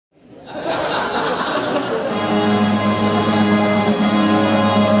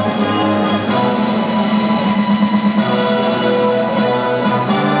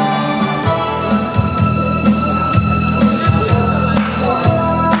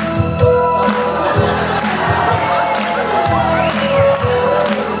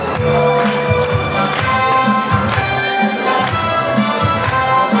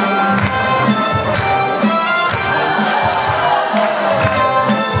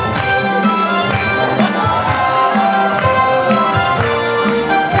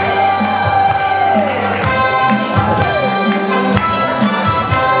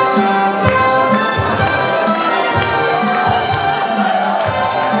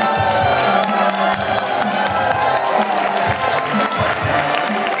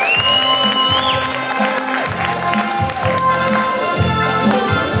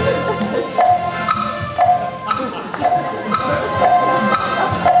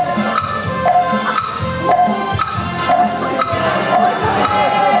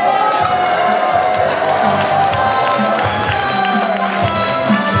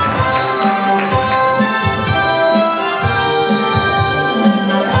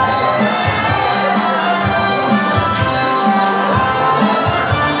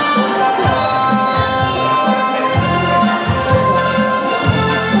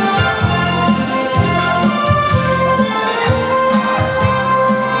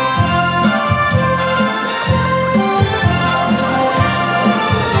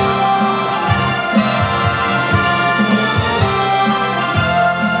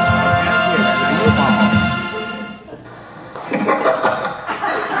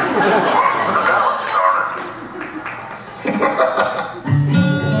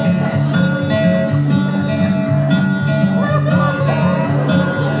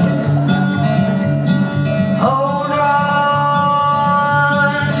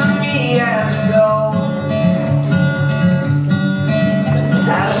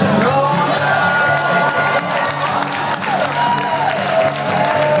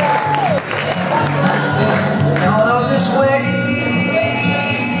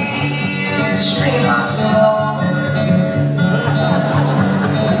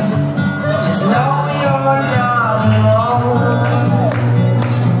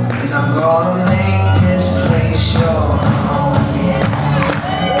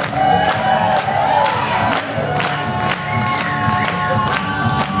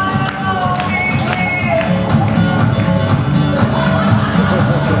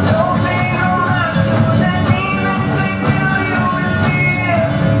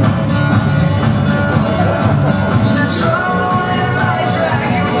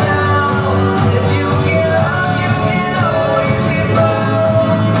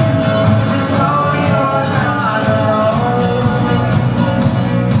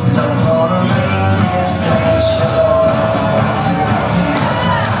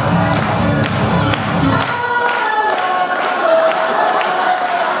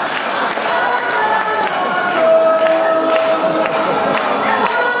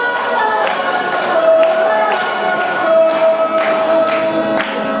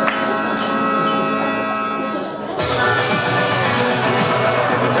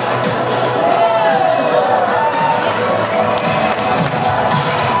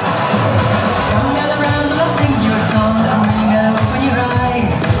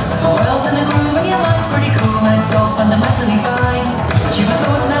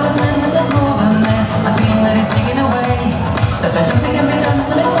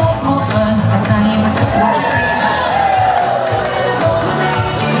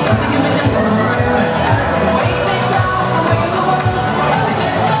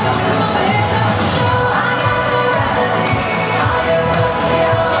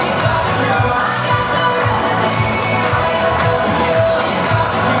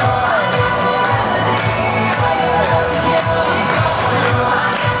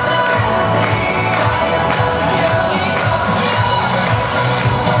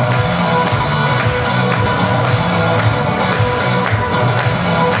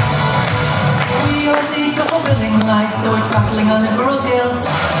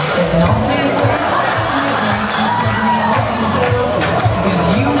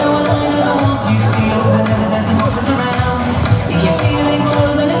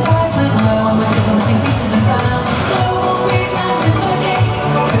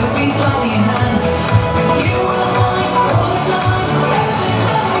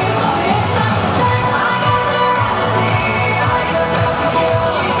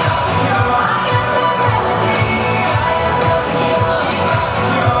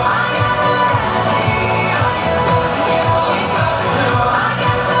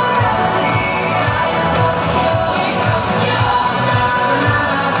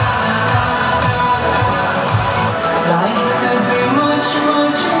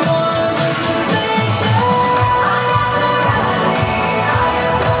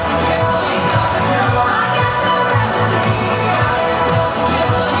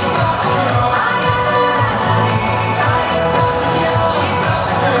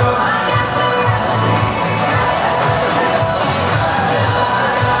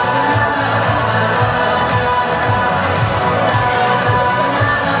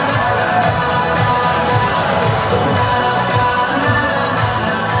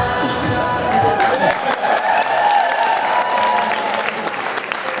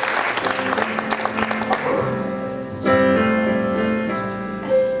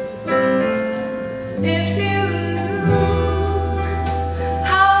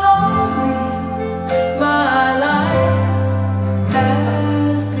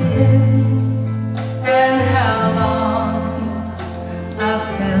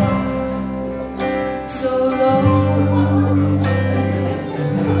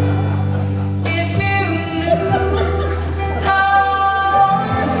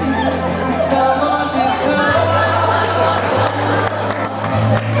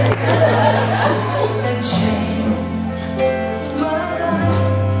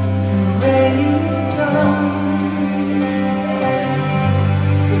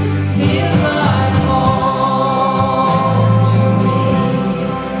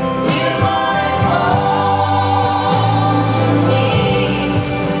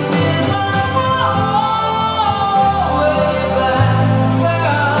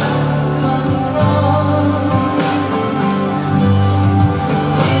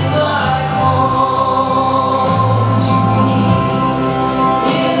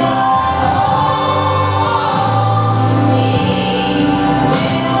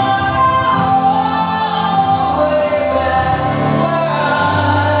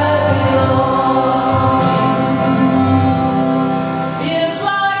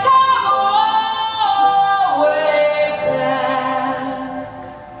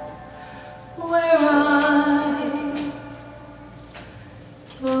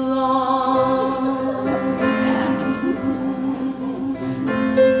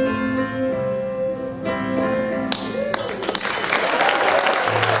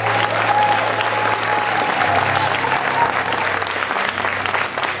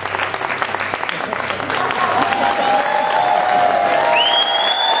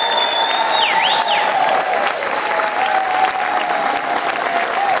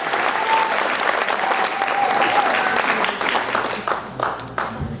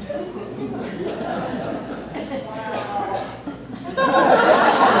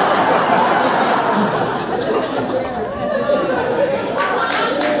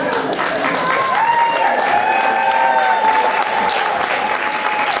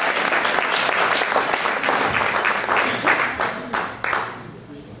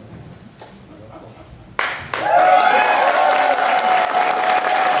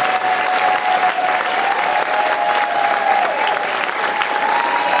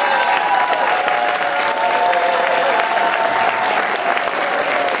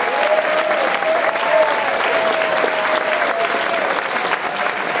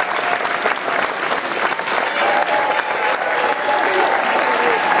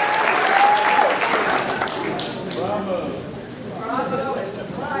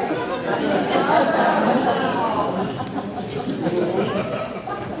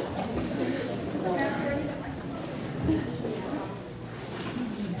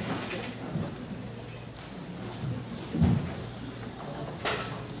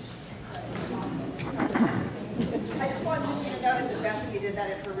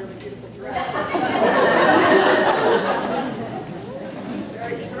really beautiful dress.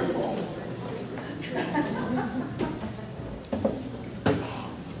 Very careful.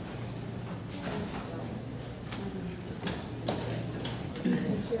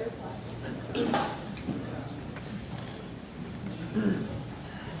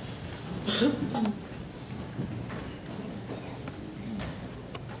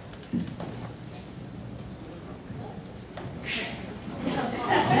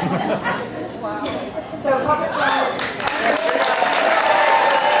 So puppets on this.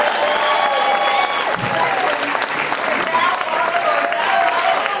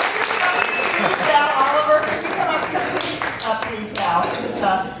 Please, Val, Oliver, can you come up here, please? Please, Val.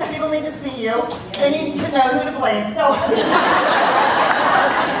 Because, people need to see you. They need to know who to blame. No.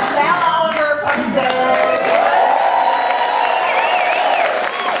 Val, Oliver, puppets.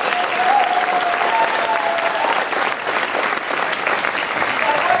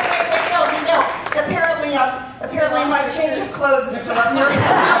 Apparently my change of clothes is still up here.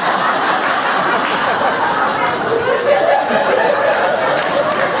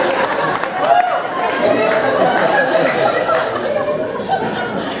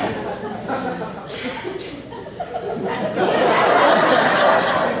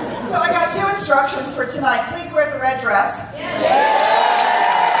 So I got 2 instructions for tonight. Please wear the red dress.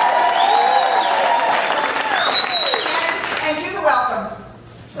 And do the welcome.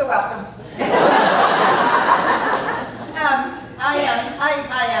 So welcome.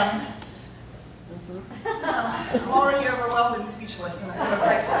 I'm already overwhelmed and speechless, and I'm so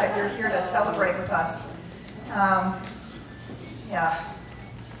grateful that you're here to celebrate with us. Yeah.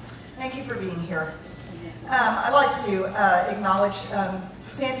 Thank you for being here. I'd like to acknowledge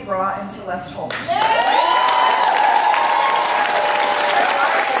Sandy Raw and Celeste Holt.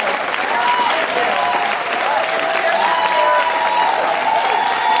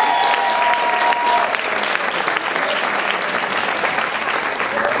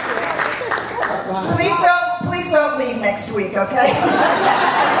 Please don't leave next week, okay?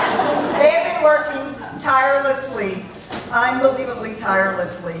 They have been working tirelessly, unbelievably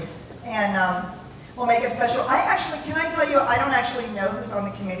tirelessly, and we'll make a special. Can I tell you, I don't actually know who's on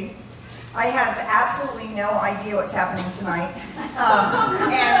the committee. I have absolutely no idea what's happening tonight,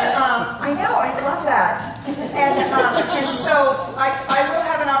 I know, I love that, and so I will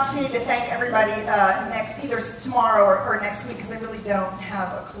have an opportunity to thank everybody either tomorrow or next week, because I really don't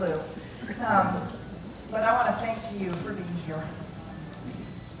have a clue. But I want to thank you for being here.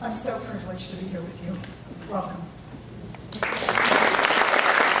 I'm so privileged to be here with you. Welcome.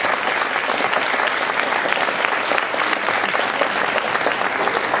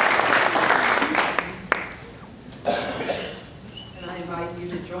 And I invite you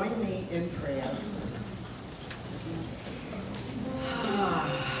to join me in prayer.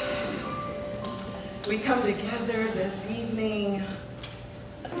 We come together this evening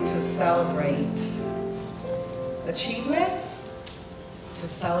to celebrate achievements, to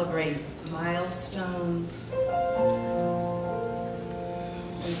celebrate milestones.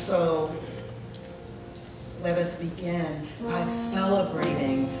 And so let us begin by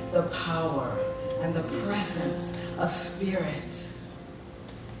celebrating the power and the presence of Spirit.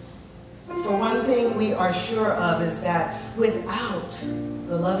 For one thing we are sure of is that without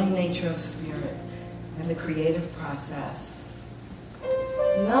the loving nature of Spirit and the creative process,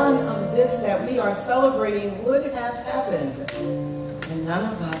 none of this that we are celebrating would have happened, and none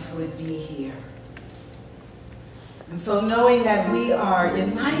of us would be here. And so knowing that we are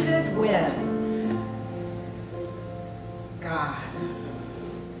united with God,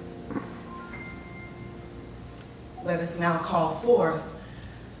 let us now call forth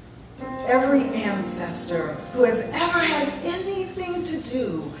every ancestor who has ever had anything to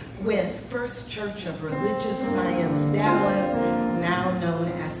do with First Church of Religious Science Dallas, now known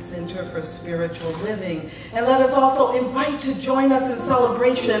as Center for Spiritual Living. And let us also invite to join us in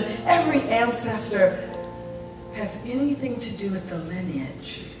celebration every ancestor has anything to do with the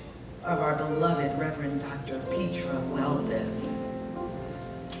lineage of our beloved Reverend Dr. Petra Weldis.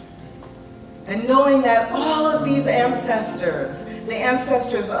 And knowing that all of these ancestors, the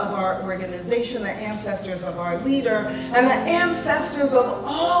ancestors of our organization, the ancestors of our leader, and the ancestors of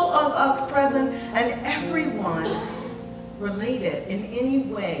all of us present, and everyone related in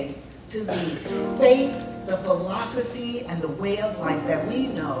any way to the faith, the philosophy, and the way of life that we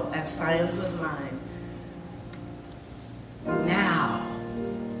know as Science of Mind. Now,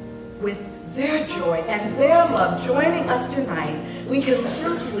 with their joy and their love joining us tonight, we can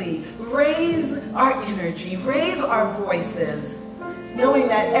simply raise our energy, raise our voices, knowing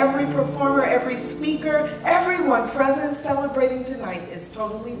that every performer, every speaker, everyone present celebrating tonight is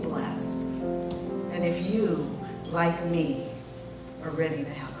totally blessed. And if you, like me, are ready to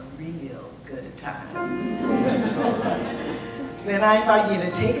have a real good time, then I invite you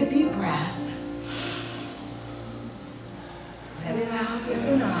to take a deep breath. Let it out with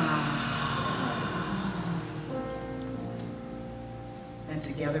an ah. And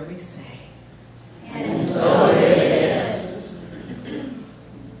together we say, And so it is.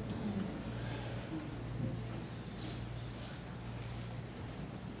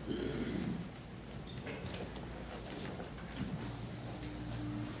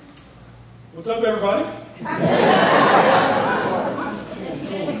 What's up, everybody?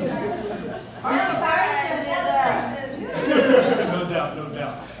 No doubt, no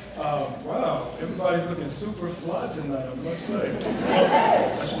doubt. Wow, everybody's looking super fly tonight, I must say.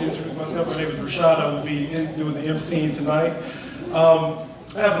 I should introduce myself. My name is Rashad. I will be doing the MCing tonight.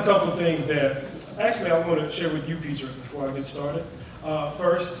 I have a couple of things that actually I want to share with you, Petra, before I get started.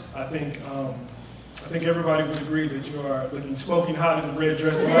 First, I think everybody would agree that you are looking smoking hot in the red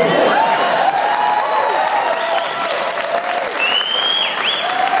dress tonight.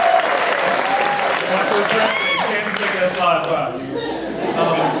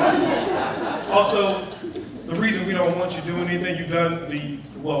 Also, the reason we don't want you doing anything, you've done the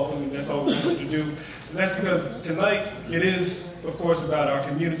welcome, and that's all we want you to do. And that's because tonight it is, of course, about our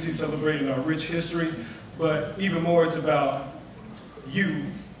community celebrating our rich history, but even more it's about you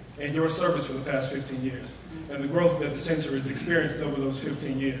and your service for the past 15 years and the growth that the center has experienced over those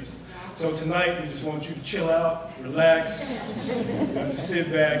 15 years. So tonight we just want you to chill out, relax, and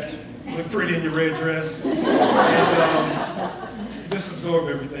sit back, look pretty in your red dress, and just absorb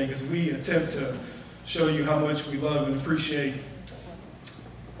everything as we attempt to show you how much we love and appreciate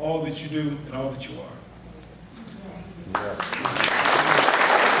all that you do and all that you are.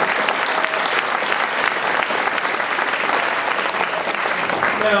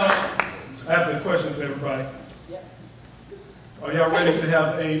 Now, I have a question for everybody. Are y'all ready to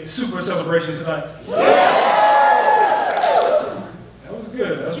have a super celebration tonight? That was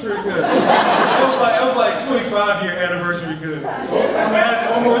good. That was pretty good. That was like 25-year anniversary good. So I'm going to ask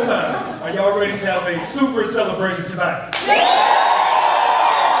one more time. Are y'all ready to have a super celebration tonight?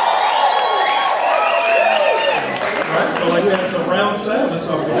 All right, so like that's a round sound or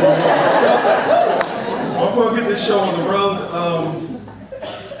something. So I'm going to get this show on the road.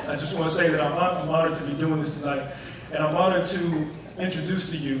 I just want to say that I'm honored to be doing this tonight. And I'm honored to introduce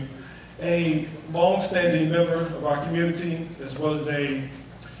to you a long-standing member of our community, as well as a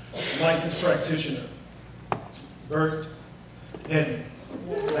licensed practitioner, Bert Headden.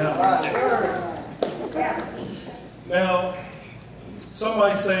 Now, some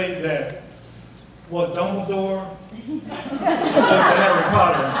might say that what Dumbledore does to Harry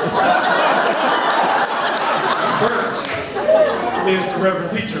Potter, Bert is to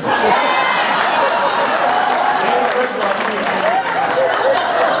Reverend Petra.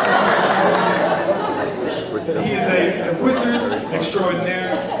 He is a wizard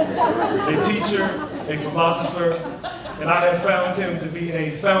extraordinaire, a teacher, a philosopher, and I have found him to be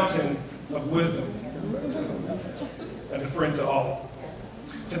a fountain of wisdom and a friend to all.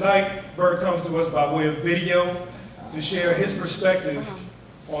 Tonight, Bert comes to us by way of video to share his perspective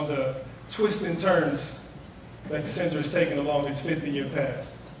on the twists and turns that the center has taken along its 50-year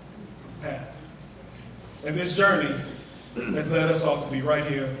path. And this journey has led us all to be right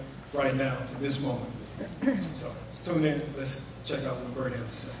here, right now, at this moment. So, tune in, let's check out what Bert has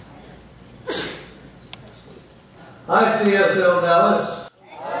to say. Hi, CSLDallas.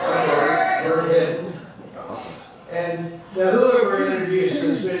 Bert Headden. And now whoever introduced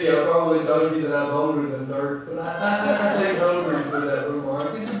this video probably told you that I'm older than dirt, but I think older for that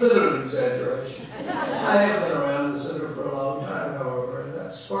remark. It's a bit of an exaggeration. I have been around the center for a long time, however, and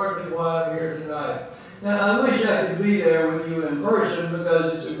that's partly why I'm here tonight. Now, I wish I could be there with you in person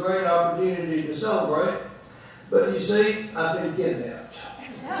because it's a great opportunity to celebrate, but you see, I've been kidnapped.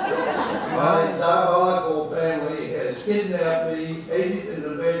 My diabolical family has kidnapped me, aided and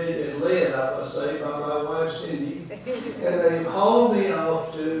abetted and led, I must say, by my wife Cindy, and they've hauled me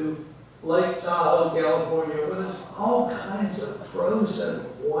off to Lake Tahoe, California, where there's all kinds of frozen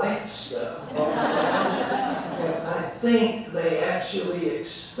white stuff. And I think they actually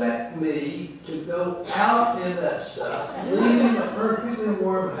expect me to go out in that stuff, leaving a perfectly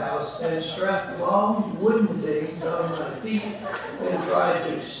warm house and strap long wooden things on my feet and try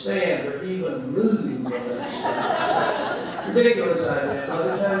to stand or even move with that stuff. Ridiculous idea. By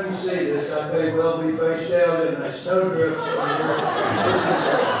the time you see this, I may well be face down in a snowdrift somewhere.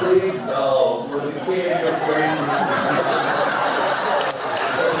 A big dog with a kid of brain.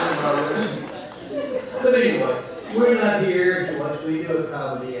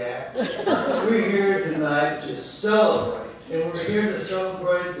 act. We're here tonight to celebrate. And we're here to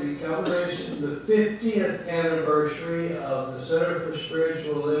celebrate the combination, the 50th anniversary of the Center for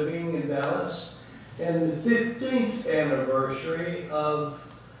Spiritual Living in Dallas, and the 15th anniversary of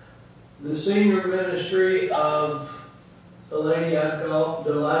the senior ministry of Lainey. I'm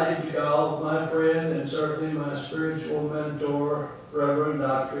delighted to call my friend and certainly my spiritual mentor, Reverend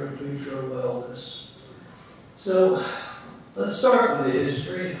Dr. Petra. So let's start with the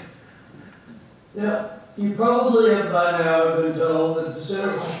history. Now, you probably have by now been told that the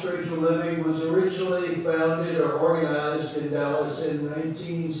Center for Spiritual Living was originally founded or organized in Dallas in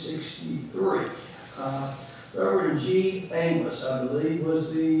 1963. Reverend G. Amos, I believe,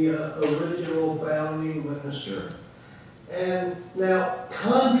 was the original founding minister. And now,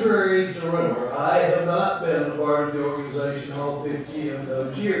 contrary to rumor, I have not been a part of the organization all 50 of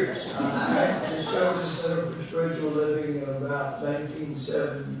those years. I discovered the Center for Spiritual Living in about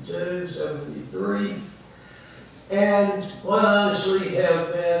 1972, 73. And quite honestly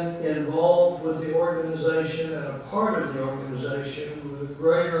have been involved with the organization and a part of the organization with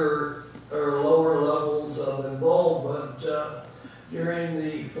greater or lower levels of involvement during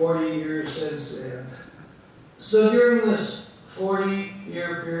the 40 years since then. So during this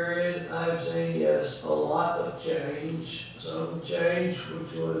 40-year period, I've seen, yes, a lot of change. Some change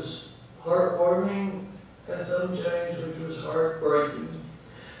which was heartwarming and some change which was heartbreaking.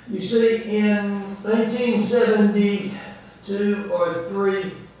 You see, in 1972 or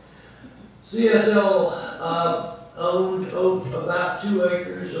 3, CSL owned about 2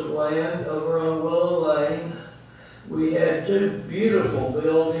 acres of land over on Willow Lane. We had 2 beautiful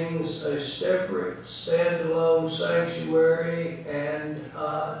buildings, a separate standalone sanctuary and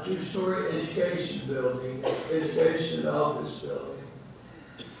a 2-story education building, education and office building.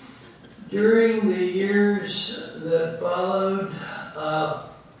 During the years that followed,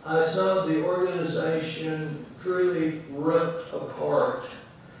 I saw the organization truly ripped apart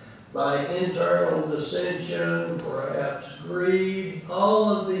by internal dissension, perhaps greed, all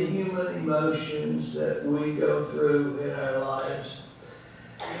of the human emotions that we go through in our lives.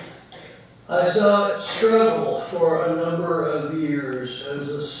 I saw it struggle for a number of years as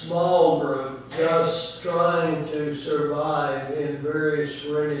a small group just trying to survive in various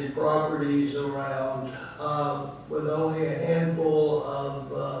rented properties around with only a handful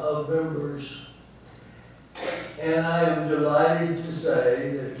of members. And I am delighted to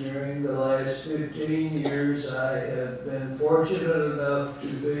say that during the last 15 years I have been fortunate enough to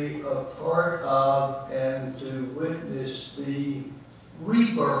be a part of and to witness the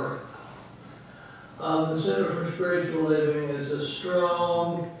rebirth of the Center for Spiritual Living as a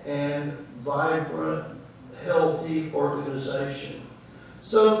strong and vibrant, healthy organization.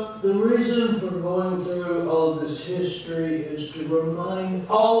 So the reason for going through all of this history is to remind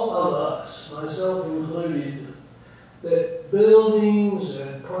all of us, myself included, that buildings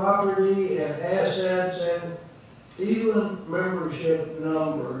and property and assets and even membership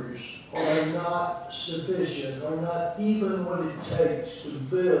numbers are not sufficient, are not even what it takes to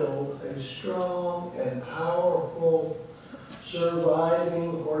build a strong and powerful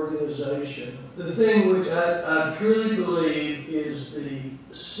surviving organization. The thing which I truly believe is the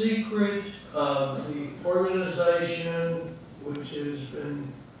secret of the organization which has been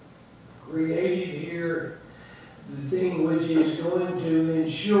created here, the thing which is going to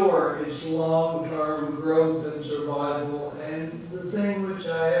ensure its long-term growth and survival, and the thing which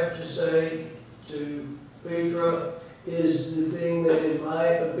I have to say to Petra is the thing that, in my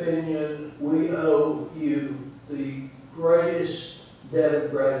opinion, we owe you the greatest debt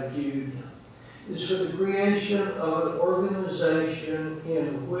of gratitude, is for the creation of an organization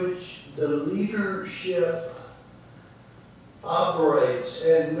in which the leadership operates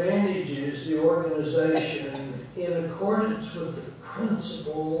and manages the organization in accordance with the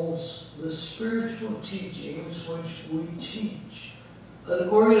principles, the spiritual teachings which we teach. An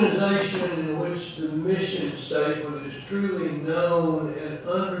organization in which the mission statement is truly known and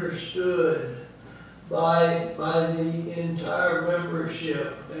understood by the entire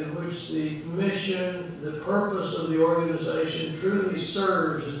membership, in which the mission, the purpose of the organization truly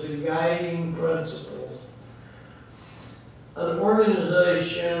serves as a guiding principle. An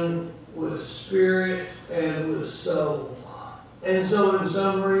organization with spirit and with soul. And so in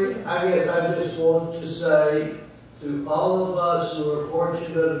summary, I guess I just want to say to all of us who are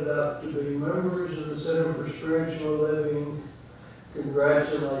fortunate enough to be members of the Center for Spiritual Living,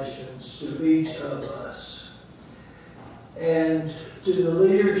 congratulations to each of us. And to the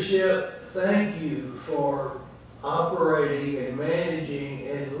leadership, thank you for operating and managing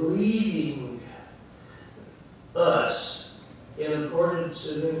and leading us in accordance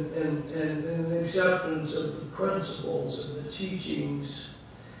and in acceptance of the principles and the teachings.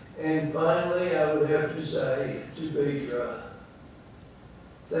 And finally, I would have to say to Petra,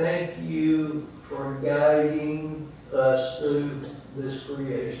 thank you for guiding us through this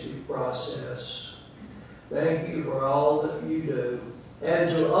creative process. Thank you for all that you do. And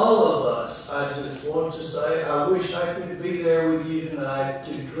to all of us, I just want to say, I wish I could be there with you tonight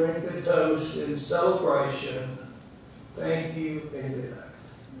to drink a toast in celebration. Thank you and good night.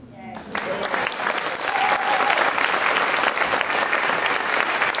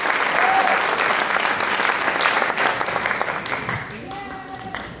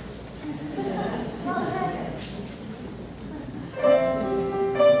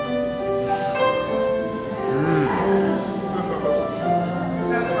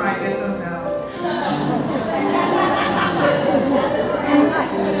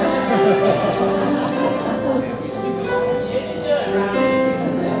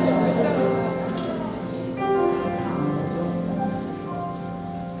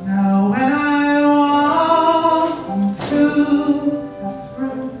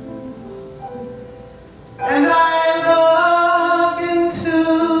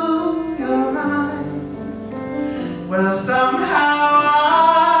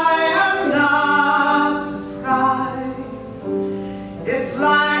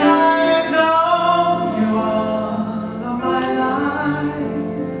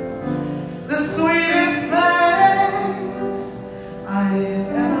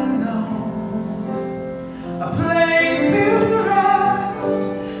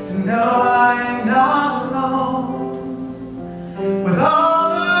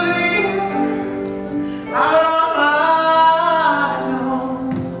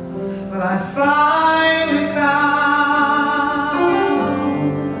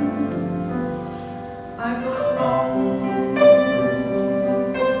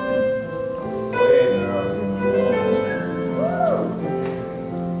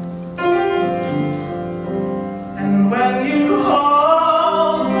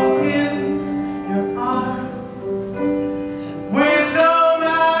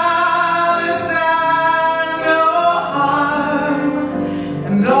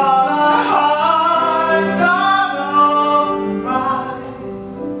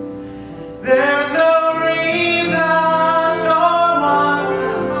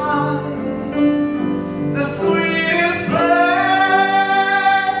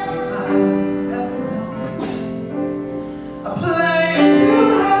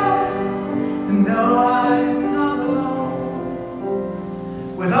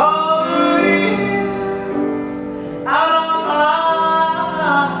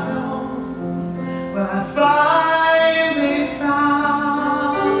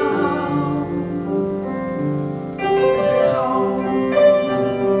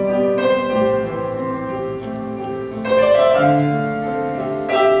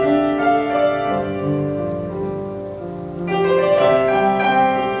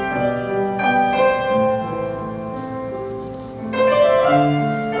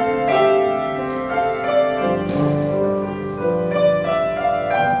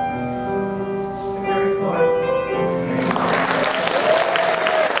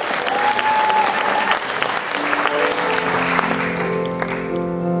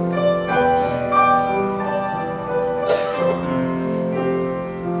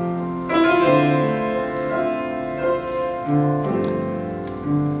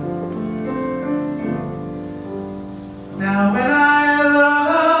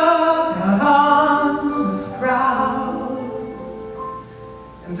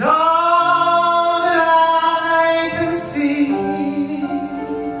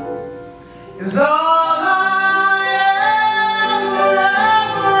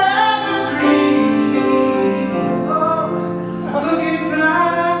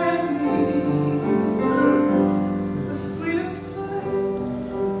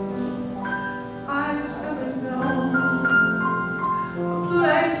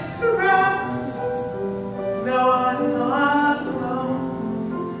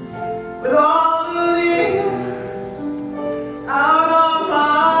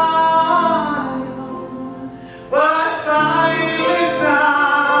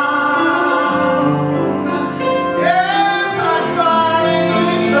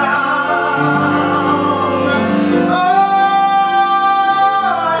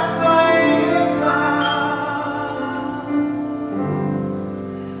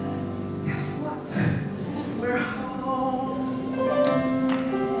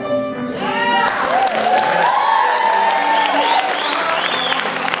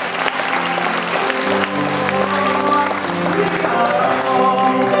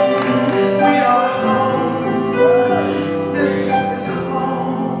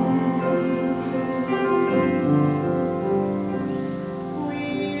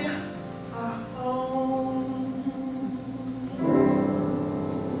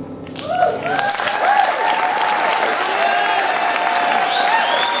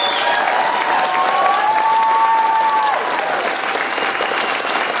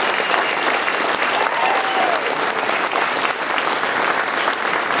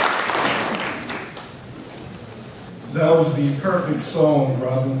 That was the perfect song,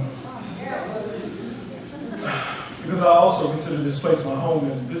 Robin. Because I also consider this place my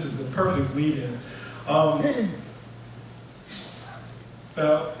home, and this is the perfect lead-in.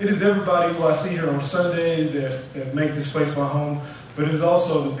 Now, it is everybody who I see here on Sundays that make this place my home, but it is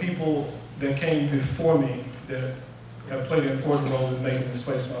also the people that came before me that have played an important role in making this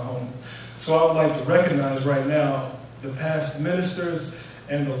place my home. So I would like to recognize right now the past ministers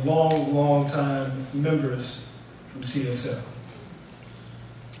and the long time members from CSL.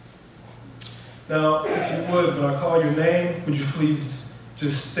 Now, if you would, when I call your name, would you please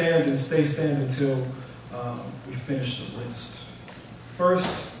just stand and stay standing until we finish the list.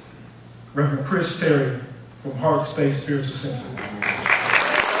 First, Reverend Chris Terry from Heart Space Spiritual Center.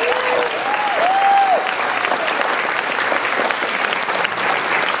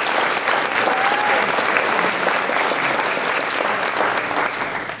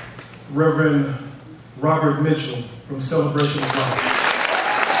 Reverend Robert Mitchell from Celebration of Life.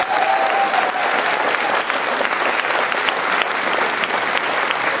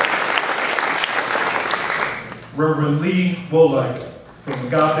 Reverend Lee Wolike from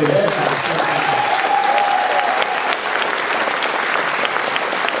Agape.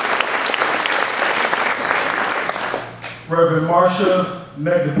 Reverend Marsha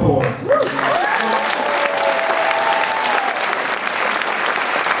Megdapore.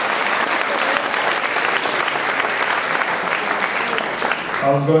 I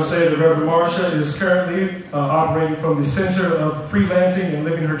was going to say that Reverend Marsha is currently operating from the Center of Freelancing and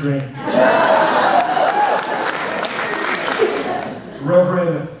Living Her Dream.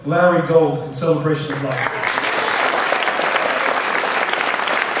 Reverend Larry Gold from Celebration of Life.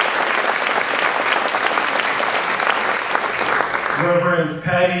 Reverend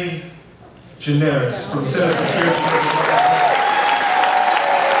Patty Generis from Center for Spiritual Living.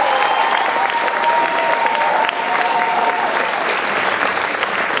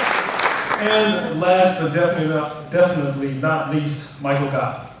 And last but definitely not least, Michael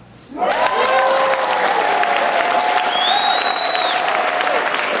Gott.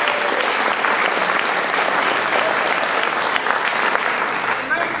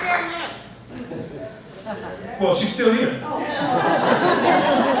 Well, she's still here.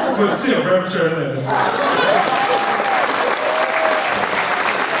 But still, Reverend Sharon Lynn as well.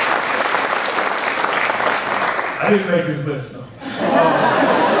 I didn't make this list, though.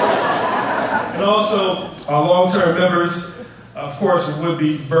 And also, our long-term members, of course, it would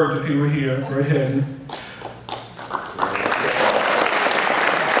be Bert if he were here, Bert Headden.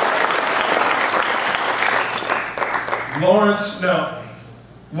 Lawrence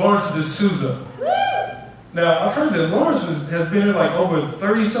D'Souza. Now, I've heard that Lawrence has been here like over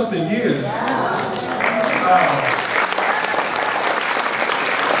 30-something years. Wow.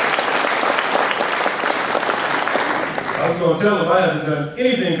 I was going to tell him I haven't done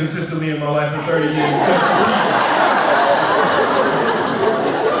anything consistently in my life for 30 years.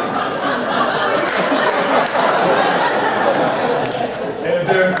 And if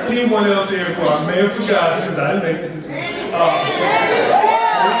there's anyone else here who I may have forgotten because I didn't make it,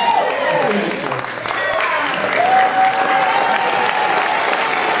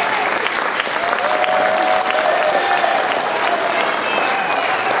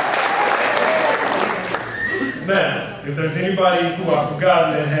 now, if there's anybody who I've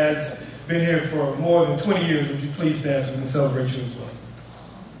forgotten that has been here for more than 20 years, would you please stand so we can celebrate you as well?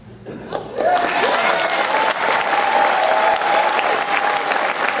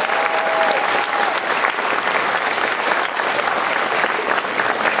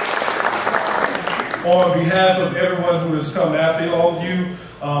 On behalf of everyone who has come after all of you,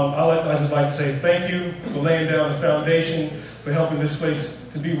 I just like to say thank you for laying down the foundation, for helping this place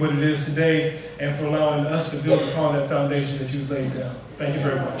to be what it is today, and for allowing us to build upon that foundation that you've laid down. Thank you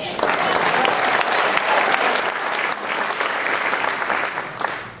very much.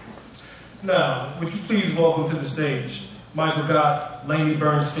 Now, would you please welcome to the stage Michael Gott, Lainey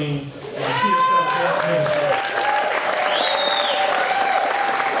Bernstein, and CSLDallas Ministry.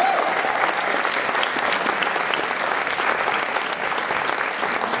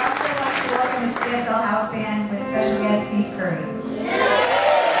 CSL House Band with special guest Steve Curry.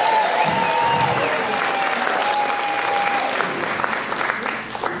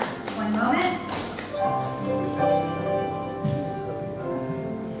 One moment.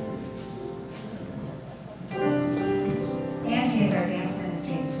 Angie is our dance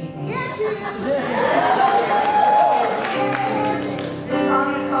ministry this evening. This song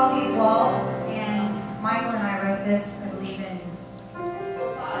is called These Walls, and Michael and I wrote this, I believe, in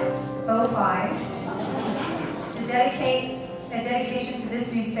 2005. To dedicate a dedication to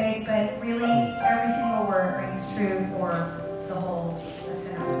this new space, but really every single word rings true for the whole of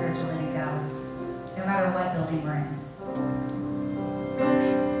Center for Spiritual Living Dallas, no matter what building we're in.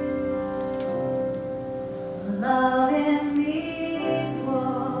 Love in these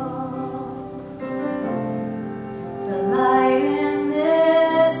walls, the light in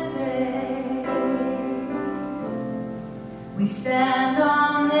this space. We stand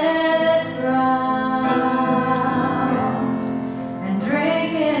on this ground and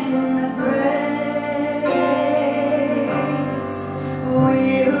drink in the grace.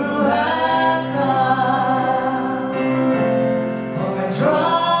 We who have come,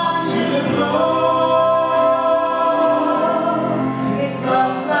 overdrawn to the glory.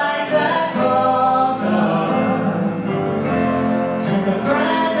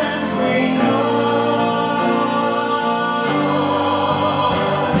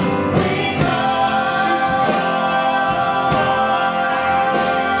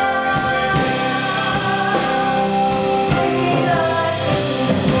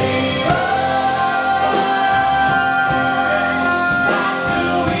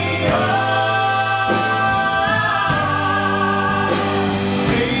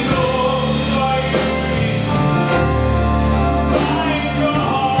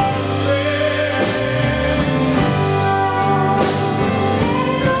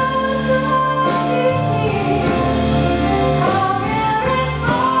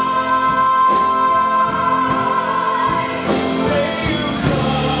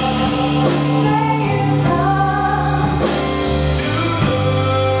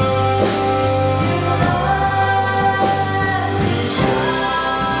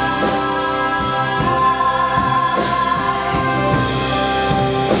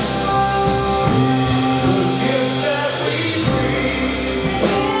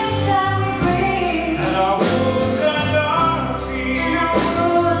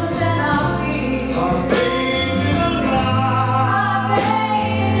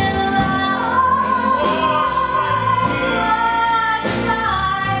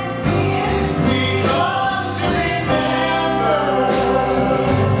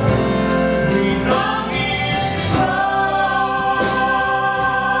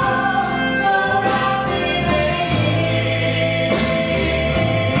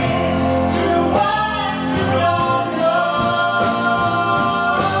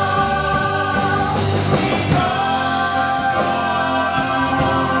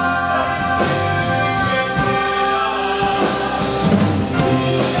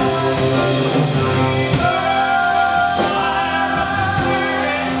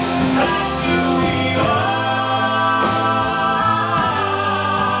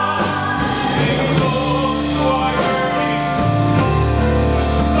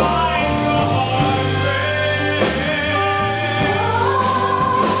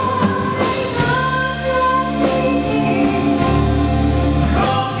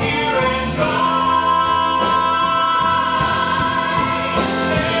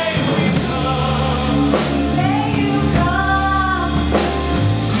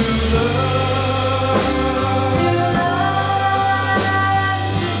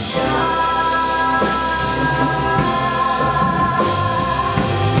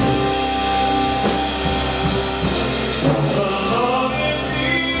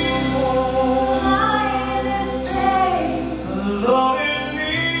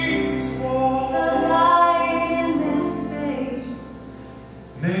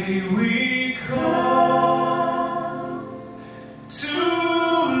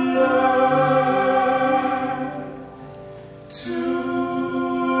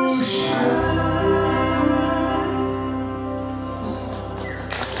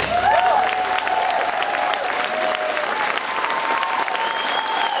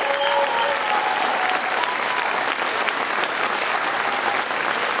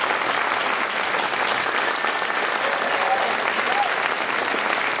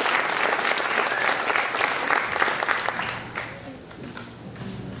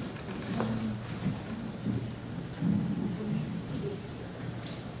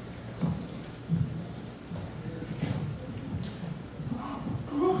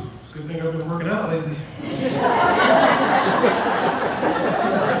 Good thing I've been working out lately.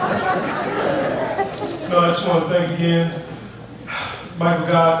 No, I just want to thank again Michael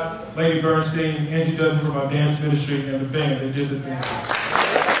Gott, Lady Bernstein, Angie Dutton for my dance ministry, and the band. They did the thing.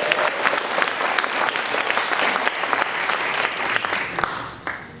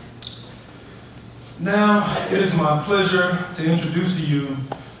 Now, it is my pleasure to introduce to you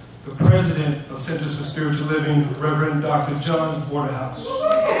the President of Centers for Spiritual Living, Reverend Dr. John Waterhouse.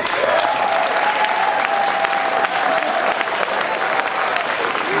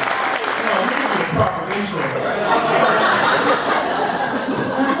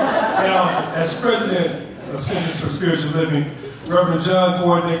 As president of Centers for Spiritual Living, Reverend John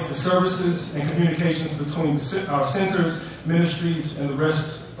coordinates the services and communications between our centers, ministries, and the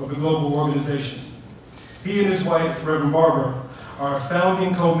rest of the global organization. He and his wife, Reverend Barbara, are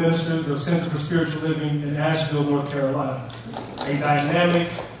founding co-ministers of Center for Spiritual Living in Asheville, North Carolina, a dynamic,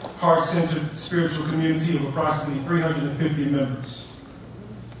 heart-centered spiritual community of approximately 350 members.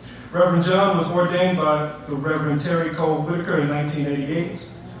 Reverend John was ordained by the Reverend Terry Cole Whitaker in 1988.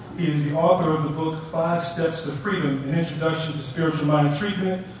 He is the author of the book 5 Steps to Freedom, an Introduction to Spiritual Mind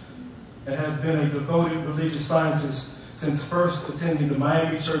Treatment, and has been a devoted religious scientist since first attending the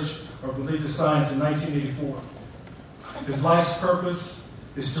Miami Church of Religious Science in 1984. His life's purpose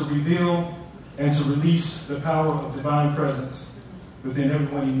is to reveal and to release the power of divine presence within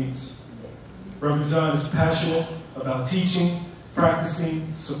everyone he meets. Reverend John is passionate about teaching,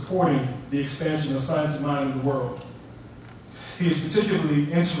 practicing, supporting the expansion of science and mind in the world. He is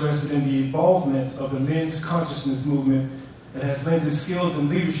particularly interested in the involvement of the men's consciousness movement and has lent his skills and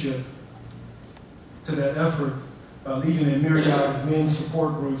leadership to that effort by leading a myriad of men's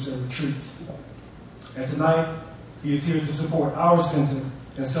support groups and retreats. And tonight, he is here to support our center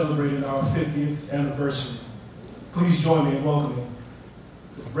in celebrating our 50th anniversary. Please join me in welcoming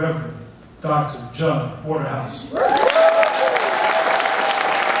the Reverend Dr. John Waterhouse.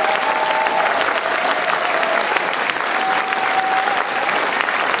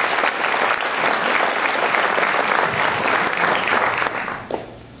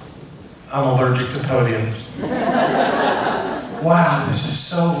 I'm allergic to podiums. Wow, this is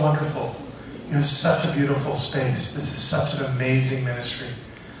so wonderful. You have such a beautiful space. This is such an amazing ministry.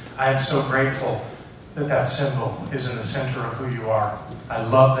 I am so grateful that that symbol is in the center of who you are. I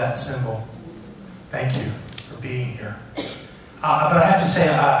love that symbol. Thank you for being here. But I have to say,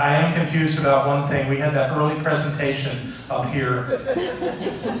 I am confused about one thing. We had that early presentation up here.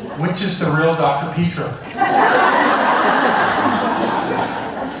 Which is the real Dr. Petra?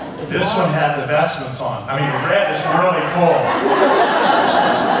 This one had the vestments on. I mean, red is really cool.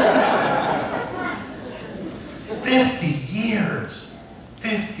 50 years.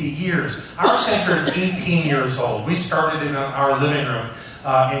 50 years. Our center is 18 years old. We started in our living room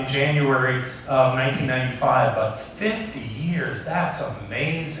in January of 1995, but 50 years, that's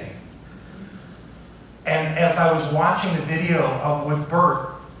amazing. And as I was watching the video with Bert,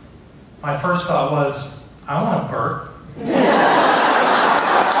 my first thought was, I want a Bert.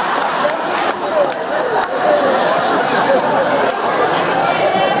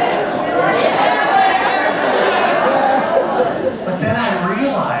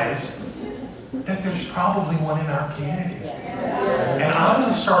 That there's probably one in our community. And I'm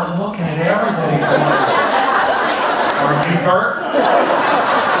going to start looking at everybody going, are you Bert?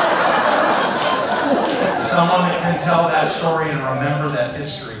 Someone that can tell that story and remember that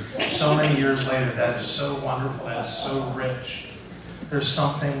history so many years later. That is so wonderful. That is so rich. There's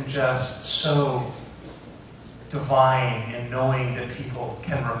something just so divine in knowing that people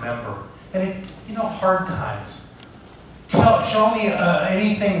can remember. And it, you know, hard times. Show me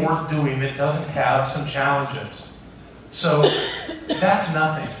anything worth doing that doesn't have some challenges. So that's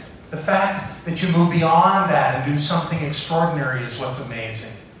nothing. The fact that you move beyond that and do something extraordinary is what's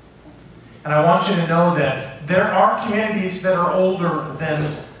amazing. And I want you to know that there are communities that are older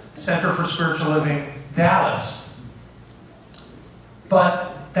than Center for Spiritual Living Dallas.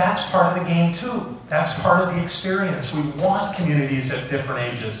 But that's part of the game too. That's part of the experience. We want communities at different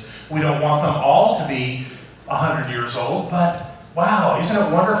ages. We don't want them all to be 100 years old, but wow, isn't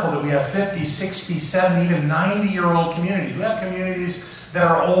it wonderful that we have 50, 60, 70, even 90-year-old communities? We have communities that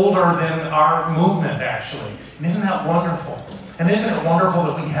are older than our movement, actually. And isn't that wonderful? And isn't it wonderful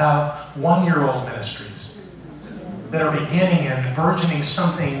that we have one-year-old ministries that are beginning and burgeoning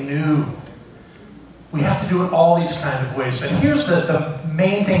something new? We have to do it all these kind of ways. But here's the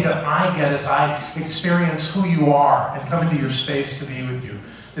main thing that I get as I experience who you are and come into your space to be with you.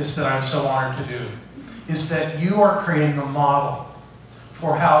 This that I'm so honored to do. Is that you are creating a model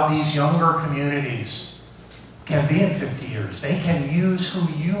for how these younger communities can be in 50 years. They can use who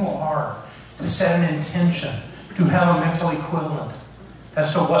you are to set an intention, to have a mental equivalent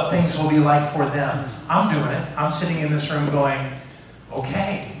as to what things will be like for them. I'm doing it. I'm sitting in this room going,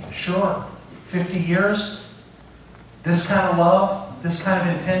 okay, sure, 50 years, this kind of love, this kind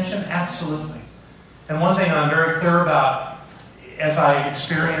of intention, absolutely. And one thing I'm very clear about as I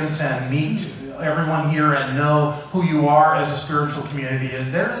experience and meet everyone here and know who you are as a spiritual community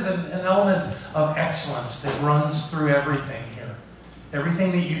is there is an element of excellence that runs through everything here.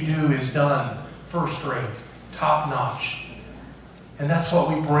 Everything that you do is done first rate, top notch. And that's what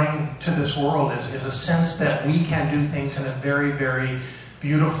we bring to this world is a sense that we can do things in a very, very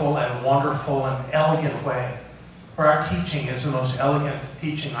beautiful and wonderful and elegant way, where our teaching is the most elegant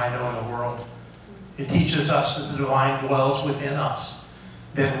teaching I know in the world. It teaches us that the divine dwells within us,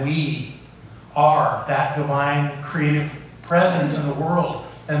 that we are that divine creative presence in the world,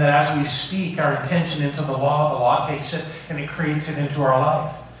 and that as we speak our intention into the law takes it and it creates it into our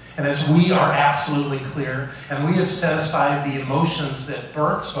life. And as we are absolutely clear, and we have set aside the emotions that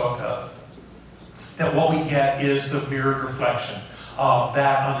Bert spoke of, that what we get is the mirrored reflection of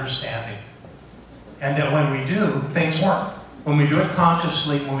that understanding. And that when we do, things work. When we do it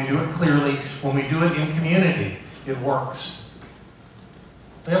consciously, when we do it clearly, when we do it in community, it works.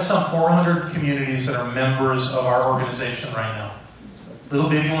 We have some 400 communities that are members of our organization right now. Little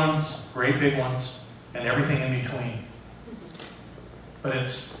bitty ones, great big ones, and everything in between. But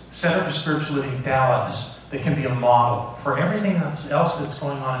it's Center for Spiritual Living Dallas that can be a model for everything else that's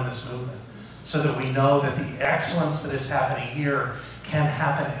going on in this movement, so that we know that the excellence that is happening here can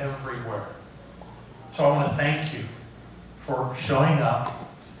happen everywhere. So I want to thank you for showing up,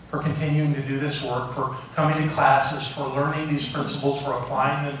 for continuing to do this work, for coming to classes, for learning these principles, for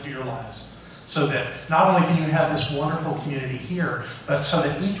applying them to your lives, so that not only can you have this wonderful community here, but so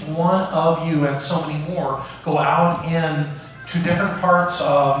that each one of you and so many more go out in to different parts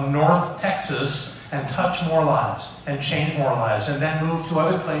of North Texas and touch more lives and change more lives, and then move to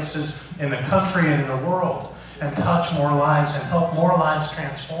other places in the country and in the world and touch more lives and help more lives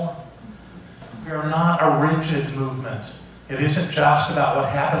transform. We are not a rigid movement. It isn't just about what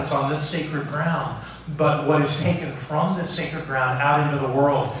happens on this sacred ground, but what is taken from this sacred ground out into the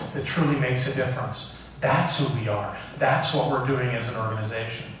world that truly makes a difference. That's who we are. That's what we're doing as an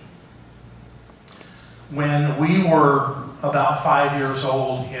organization. When we were about 5 years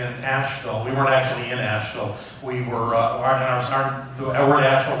old in Asheville, we weren't actually in Asheville. We were, the word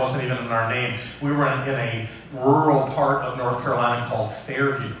Asheville wasn't even in our name. We were in a rural part of North Carolina called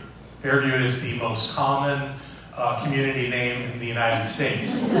Fairview. Fairview is the most common community name in the United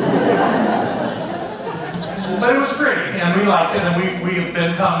States. But it was pretty, and we liked it, and we have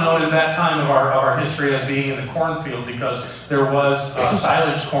become known at that time of our history as being in the cornfield, because there was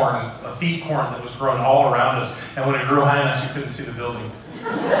silage corn, feed corn that was grown all around us, and when it grew high enough, you couldn't see the building.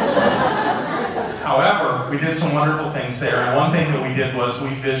 So, however, we did some wonderful things there, and one thing that we did was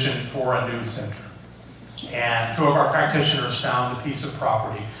we visioned for a new center. And two of our practitioners found a piece of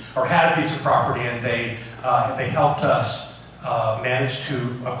property, or had a piece of property, and they helped us manage to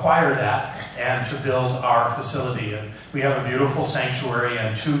acquire that and to build our facility. And we have a beautiful sanctuary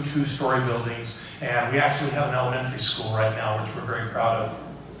and two-story buildings, and we actually have an elementary school right now, which we're very proud of.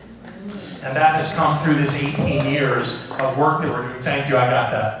 And that has come through this 18 years of work that we're doing. Thank you, I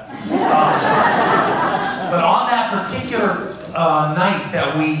got that. But on that particular night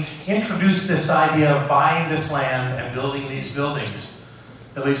that we introduced this idea of buying this land and building these buildings,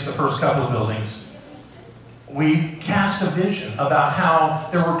 at least the first couple of buildings, we cast a vision about how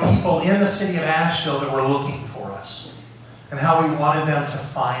there were people in the city of Asheville that were looking for us, and how we wanted them to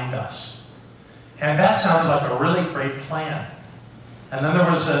find us. And that sounded like a really great plan. And then there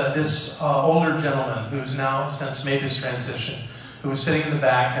was this older gentleman who's now since made his transition, who was sitting in the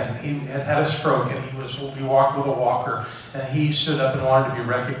back, and he had had a stroke, and he walked with a walker, and he stood up and wanted to be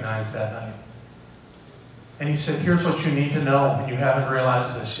recognized that night. And he said, "Here's what you need to know, and you haven't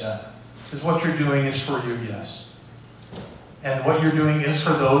realized this yet. Is what you're doing is for you, yes. And what you're doing is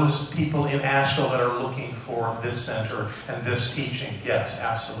for those people in Asheville that are looking for this center and this teaching, yes,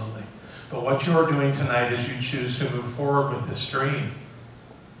 absolutely. But what you are doing tonight as you choose to move forward with this dream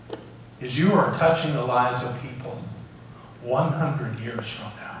is you are touching the lives of people 100 years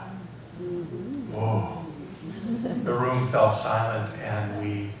from now." Whoa. The room fell silent, and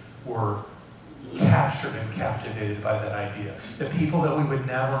we were captured and captivated by that idea. The people that we would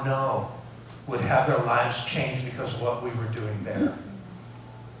never know would have their lives changed because of what we were doing there.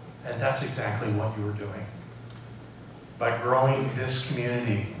 And that's exactly what you were doing. By growing this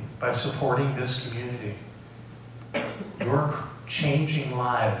community, by supporting this community, you're changing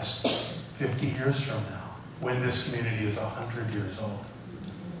lives 50 years from now, when this community is 100 years old.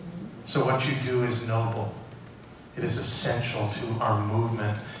 So what you do is noble. It is essential to our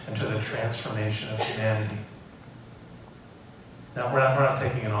movement and to the transformation of humanity. Now, we're not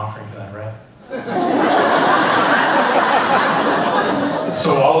taking an offering tonight, right?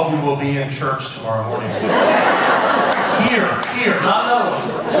 So all of you will be in church tomorrow morning. Here, not another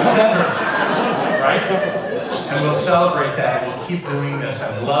one, center, right? And we'll celebrate that, and we'll keep doing this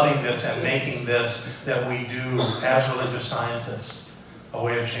and loving this and making this that we do as religious scientists a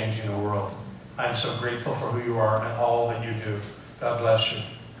way of changing the world. I'm so grateful for who you are and all that you do. God bless you.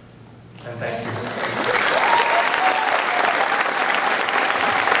 And thank you.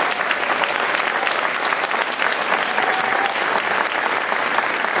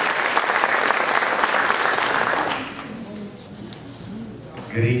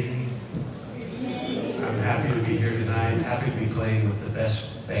 Good evening. I'm happy to be here tonight. Happy to be playing with the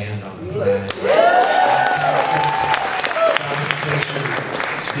best band on the planet.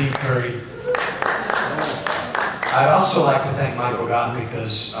 Steve Curry. I'd also like to thank Michael Gott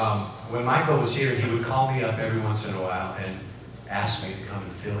because when Michael was here, he would call me up every once in a while and ask me to come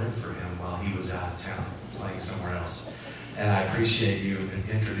and fill in for him while he was out of town playing somewhere else. And I appreciate you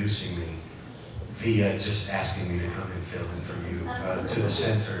introducing me via just asking me to come and fill in for you to the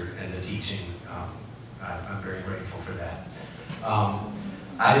center and the teaching. I'm very grateful for that.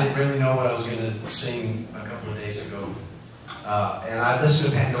 I didn't really know what I was going to sing a couple of days ago. And I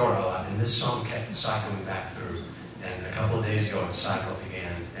listened to Pandora a lot, and this song kept cycling back through. And a couple of days ago it cycled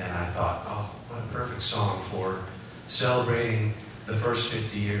again, and I thought, oh, what a perfect song for celebrating the first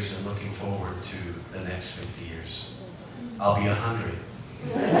 50 years and looking forward to the next 50 years. I'll be 100.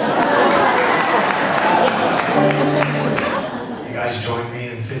 You guys join me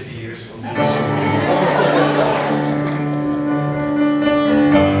in 50 years, we'll do this again.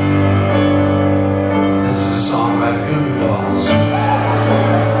 This is a song by the Goo Goo Dolls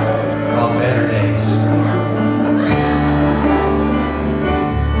called Better Days.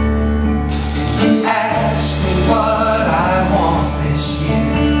 Ask me what I want this year,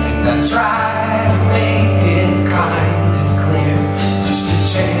 and I try to make it kind and clear, just a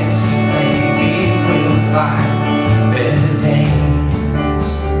chance that maybe we'll find better days.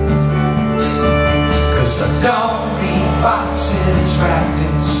 'Cause I don't need boxes wrapped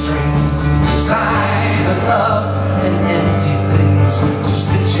in strings, design of love and empty things, just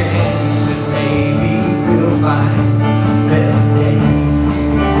a chance that maybe we'll find better days.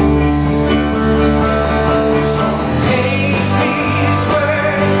 So take these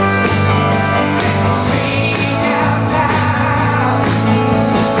words and sing out loud,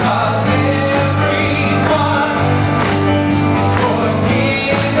 'cause everyone is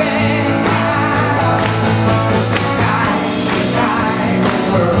forgiven now. 'Cause tonight's the night the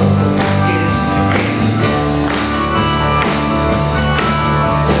world is ending.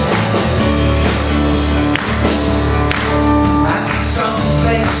 I need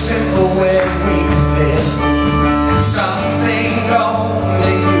someplace simple where we can live, something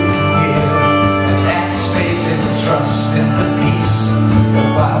only you can give, and that's faith and trust and the peace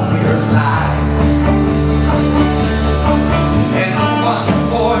while we're alive. And the one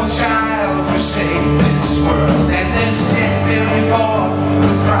poor child who saved this world, and there's 10 billion more who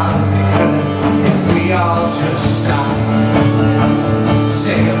probably could, if we all just stop,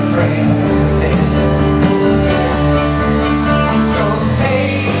 say a prayer for them. So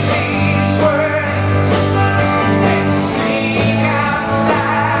take these words and sing out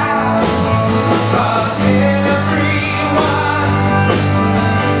loud, 'cause everyone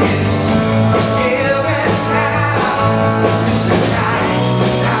is forgiven now. 'Cause tonight's the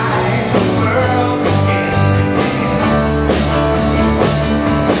night the world begins again.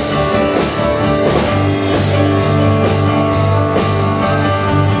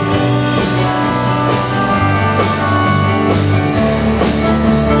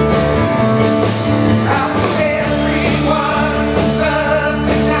 I wish everyone was loved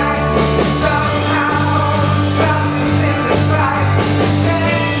tonight, somehow stop us in this fight,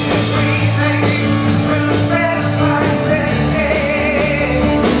 change everything, we'll better find better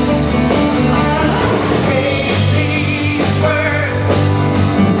days. So take these words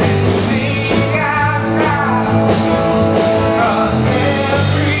and sing out loud, 'cause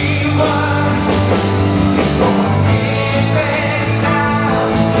everyone is forgiven now.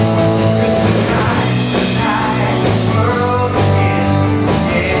 'Cause tonight's the night the world begins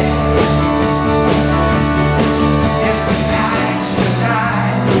again. Yes, tonight's the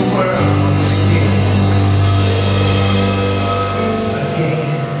night the world begins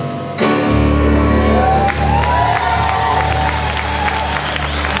again.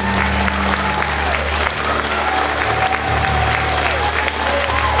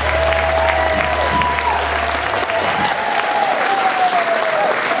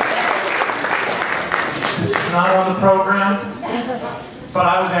 This is not on the program, but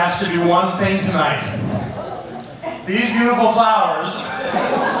I was asked to do one thing tonight. These beautiful flowers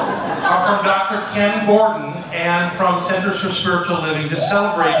are from Dr. Ken Gordon and from Centers for Spiritual Living to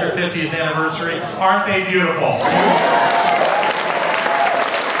celebrate your 50th anniversary. Aren't they beautiful?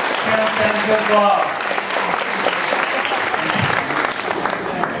 Ken sends his love.